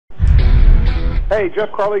Hey,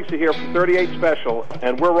 Jeff Carlisa here from 38 Special,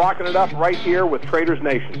 and we're rocking it up right here with Traders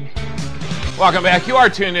Nation. Welcome back. You are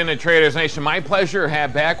tuned in to Traders Nation. My pleasure to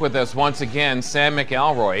have back with us once again Sam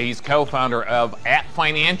McElroy. He's co-founder of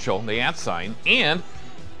 @Financial, the @ and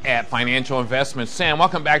 @Financial Investments. Sam,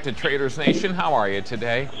 welcome back to Traders Nation. How are you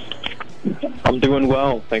today? I'm doing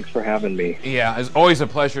well. Thanks for having me. Yeah, it's always a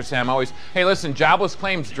pleasure, Sam. Always. Hey, listen, jobless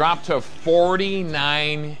claims dropped to a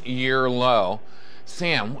 49-year low.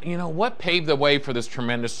 Sam, you know, what paved the way for this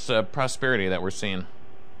tremendous prosperity that we're seeing?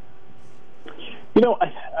 You know,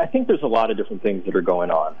 I think there's a lot of different things that are going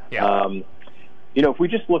on. Yeah. You know, if we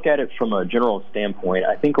just look at it from a general standpoint,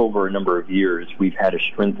 I think over a number of years we've had a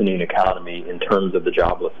strengthening economy in terms of the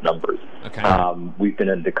jobless numbers. Okay. We've been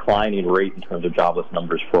at a declining rate in terms of jobless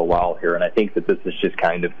numbers for a while here, and I think that this is just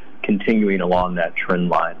kind of continuing along that trend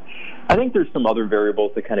line. I think there's some other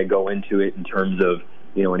variables that kind of go into it in terms of,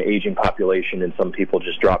 you know, an aging population and some people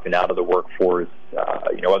just dropping out of the workforce,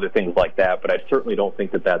 you know, other things like that. But I certainly don't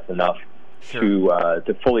think that that's enough to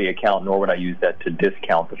fully account, nor would I use that to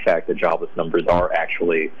discount the fact that jobless numbers are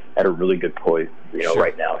actually at a really good point, you know,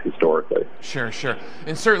 right now historically. Sure.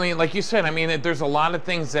 And certainly, like you said, I mean, there's a lot of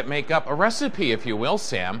things that make up a recipe, if you will,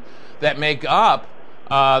 Sam, that make up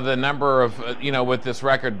the number of, you know, with this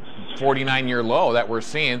record 49-year low that we're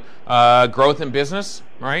seeing. Growth in business,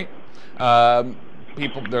 right?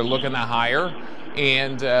 People, they're looking to hire,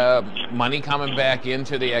 and money coming back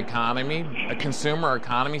into the economy, a consumer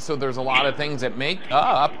economy. So there's a lot of things that make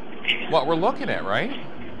up what we're looking at, right?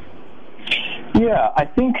 Yeah, I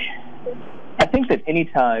think that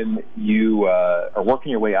anytime you are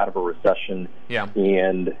working your way out of a recession,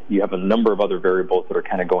 and you have a number of other variables that are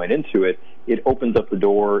kind of going into it, it opens up the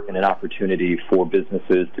door and an opportunity for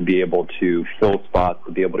businesses to be able to fill spots,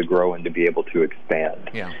 to be able to grow, and to be able to expand.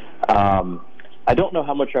 Yeah. I don't know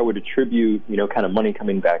how much I would attribute, you know, kind of money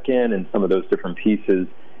coming back in and some of those different pieces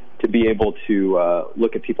to be able to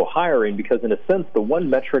look at people hiring, because in a sense, the one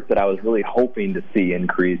metric that I was really hoping to see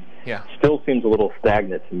increase still seems a little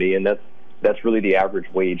stagnant to me, and that's really the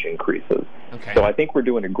average wage increases. Okay. So I think we're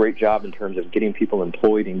doing a great job in terms of getting people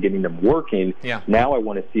employed and getting them working. Yeah. Now I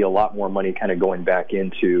want to see a lot more money kind of going back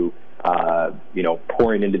into, you know,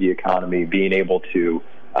 pouring into the economy, being able to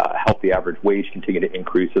help the average wage continue to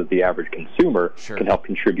increase as the average consumer can help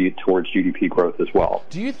contribute towards GDP growth as well.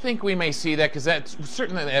 Do you think we may see that? Because that's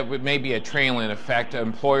certainly that may be a trailing effect.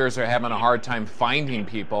 Employers are having a hard time finding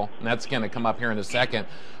people, and that's going to come up here in a second.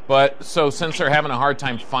 But so since they're having a hard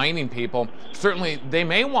time finding people, certainly they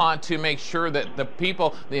may want to make sure that the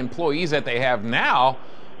people, the employees that they have now,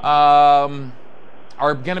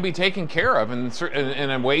 are going to be taken care of,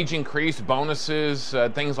 and a wage increase, bonuses,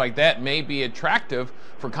 things like that may be attractive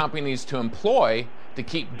for companies to employ to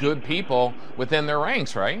keep good people within their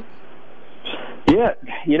ranks, right? Yeah,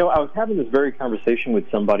 you know, I was having this very conversation with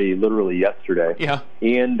somebody literally yesterday. Yeah.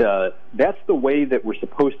 And that's the way that we're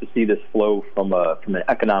supposed to see this flow from an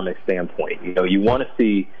economic standpoint. You know, you want to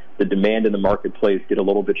see the demand in the marketplace get a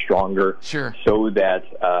little bit stronger, so that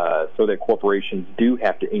corporations do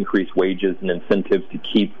have to increase wages and incentives to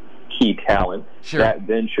keep key talent. That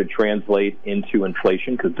then should translate into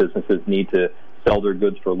inflation, because businesses need to sell their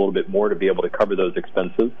goods for a little bit more to be able to cover those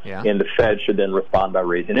expenses. And the Fed should then respond by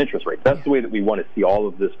raising interest rates. That's the way that we want to see all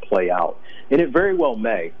of this play out, and it very well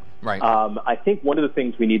may. Right. I think one of the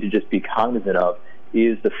things we need to just be cognizant of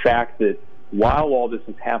is the fact that while all this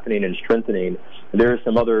is happening and strengthening, there are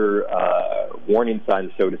some other warning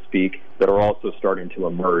signs, so to speak, that are also starting to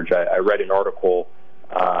emerge. I read an article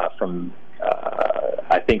from,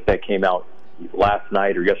 I think that came out last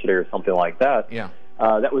night or yesterday or something like that,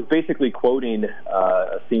 that was basically quoting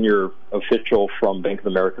a senior official from Bank of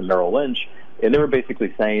America Merrill Lynch, and they were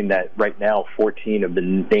basically saying that right now 14 of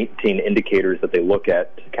the 18 indicators that they look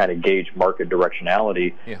at to kind of gauge market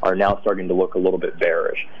directionality are now starting to look a little bit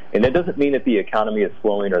bearish. And that doesn't mean that the economy is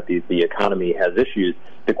slowing or that the economy has issues.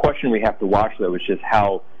 The question we have to watch, though, is just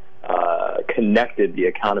how connected the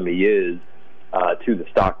economy is to the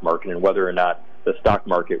stock market, and whether or not the stock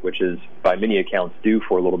market, which is by many accounts due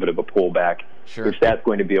for a little bit of a pullback, if that's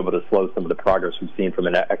going to be able to slow some of the progress we've seen from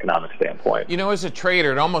an economic standpoint. You know, as a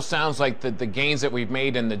trader, it almost sounds like the gains that we've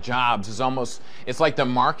made in the jobs is almost, it's like the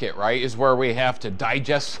market, right, is where we have to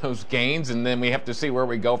digest those gains, and then we have to see where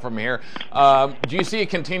we go from here. Do you see a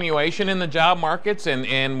continuation in the job markets,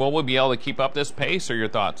 and will we be able to keep up this pace, or your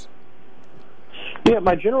thoughts? Yeah,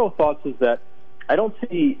 my general thoughts is that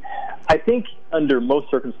I think under most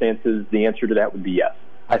circumstances, the answer to that would be yes.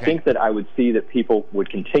 I think that I would see that people would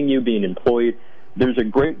continue being employed. There's a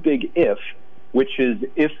great big if which is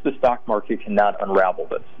if the stock market cannot unravel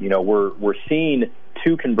this. You know, we're seeing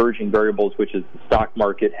two converging variables, which is the stock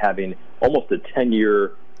market having almost a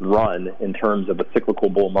 10-year run in terms of a cyclical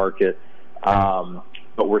bull market.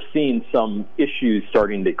 But we're seeing some issues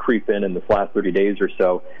starting to creep in this last 30 days or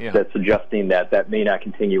so that's suggesting that may not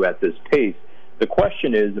continue at this pace. The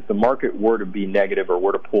question is, if the market were to be negative or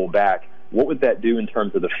were to pull back, what would that do in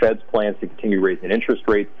terms of the Fed's plans to continue raising interest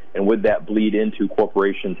rates, and would that bleed into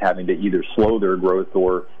corporations having to either slow their growth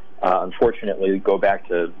or, unfortunately, go back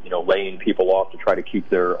to laying people off to try to keep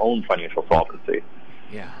their own financial solvency?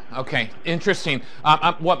 Yeah. Okay. Interesting.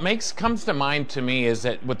 What comes to mind to me is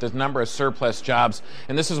that with the number of surplus jobs,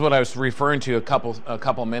 and this is what I was referring to a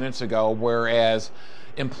couple minutes ago, whereas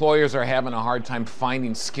employers are having a hard time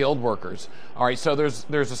finding skilled workers. All right. So there's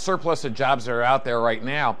a surplus of jobs that are out there right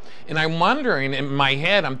now, and I'm wondering, in my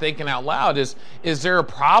head, I'm thinking out loud: is there a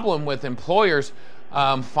problem with employers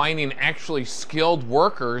finding actually skilled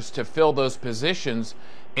workers to fill those positions?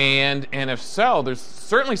 And if so, there's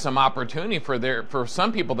certainly some opportunity for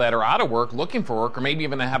some people that are out of work, looking for work, or maybe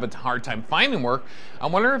even have a hard time finding work. I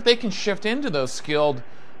wonder if they can shift into those skilled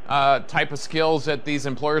type of skills that these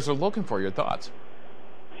employers are looking for. Your thoughts?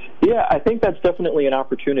 Yeah, I think that's definitely an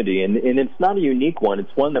opportunity, and it's not a unique one.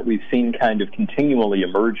 It's one that we've seen kind of continually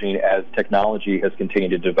emerging as technology has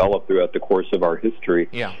continued to develop throughout the course of our history.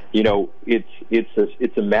 Yeah.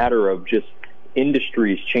 It's a matter of just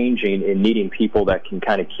industries changing and needing people that can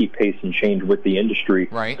kind of keep pace and change with the industry.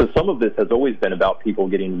 Right. So some of this has always been about people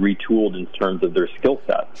getting retooled in terms of their skill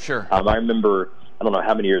set. Sure. I remember, I don't know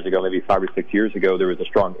how many years ago, maybe 5 or 6 years ago, there was a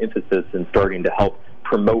strong emphasis in starting to help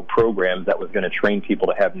promote programs that was going to train people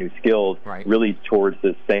to have new skills, really towards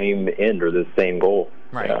the same end or the same goal.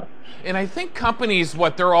 Right. Yeah. And I think companies,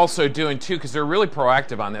 what they're also doing too, because they're really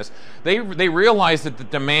proactive on this, they realize that the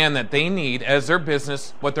demand that they need as their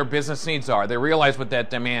business, what their business needs are, they realize what that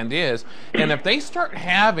demand is. And if they start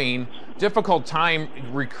having difficult time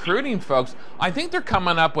recruiting folks, I think they're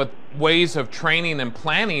coming up with ways of training and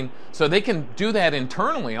planning so they can do that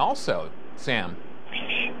internally also, Sam.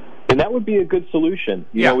 And that would be a good solution.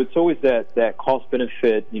 You know, it's always that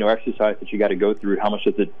cost-benefit, exercise that you got to go through. How much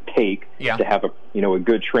does it take to have a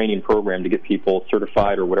good training program to get people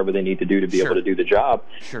certified or whatever they need to do to be able to do the job?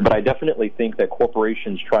 But I definitely think that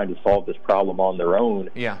corporations trying to solve this problem on their own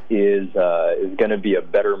is going to be a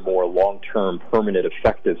better, more long-term, permanent,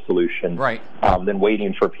 effective solution than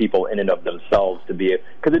waiting for people in and of themselves to be,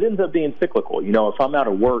 because it ends up being cyclical. If I'm out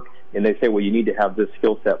of work and they say, well, you need to have this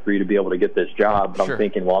skill set for you to be able to get this job, but I'm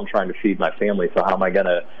thinking, well, I'm trying to feed my family, so how am I going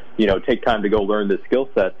to, take time to go learn this skill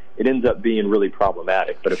set? It ends up being really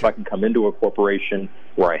problematic. But if I can come into a corporation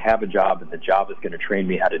where I have a job and the job is going to train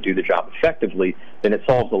me how to do the job effectively, then it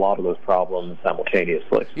solves a lot of those problems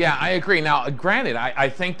simultaneously. Yeah, I agree. Now, granted, I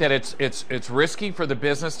think that it's risky for the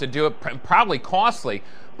business to do it, probably costly.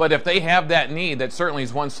 But if they have that need, that certainly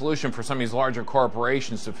is one solution for some of these larger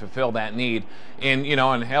corporations to fulfill that need, and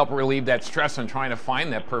and help relieve that stress on trying to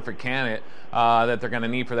find that perfect candidate that they're going to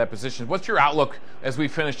need for that position. What's your outlook as we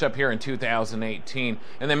finish up here in 2018,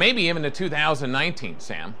 and then maybe even to 2019,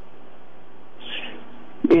 Sam?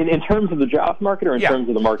 In terms of the jobs market, or in terms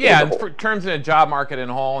of the market? Yeah, in terms of the job market in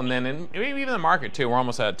whole, and then maybe even the market too. We're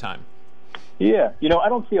almost out of time. Yeah, I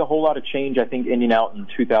don't see a whole lot of change, I think, ending out in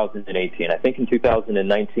 2018. I think in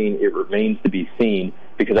 2019 it remains to be seen,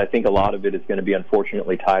 because I think a lot of it is going to be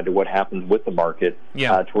unfortunately tied to what happens with the market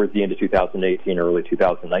towards the end of 2018, early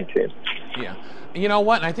 2019. Yeah. You know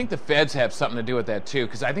what? I think the Feds have something to do with that too,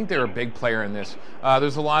 because I think they're a big player in this.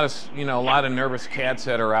 There's a lot of nervous cats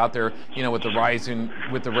that are out there, with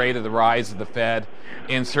the rate of the rise of the Fed,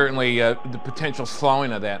 and certainly the potential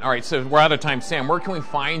slowing of that. All right, so we're out of time, Sam. Where can we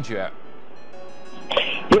find you at?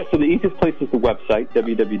 Yeah, so the easiest place is the website,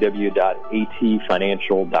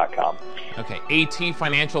 www.atfinancial.com. Okay,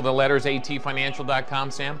 ATFinancial, the letters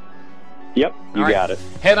ATFinancial.com, Sam? Yep, you got it.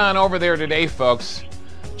 Head on over there today, folks.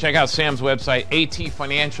 Check out Sam's website,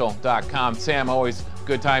 atfinancial.com. Sam, always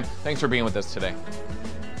good time. Thanks for being with us today.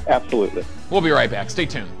 Absolutely. We'll be right back. Stay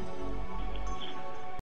tuned.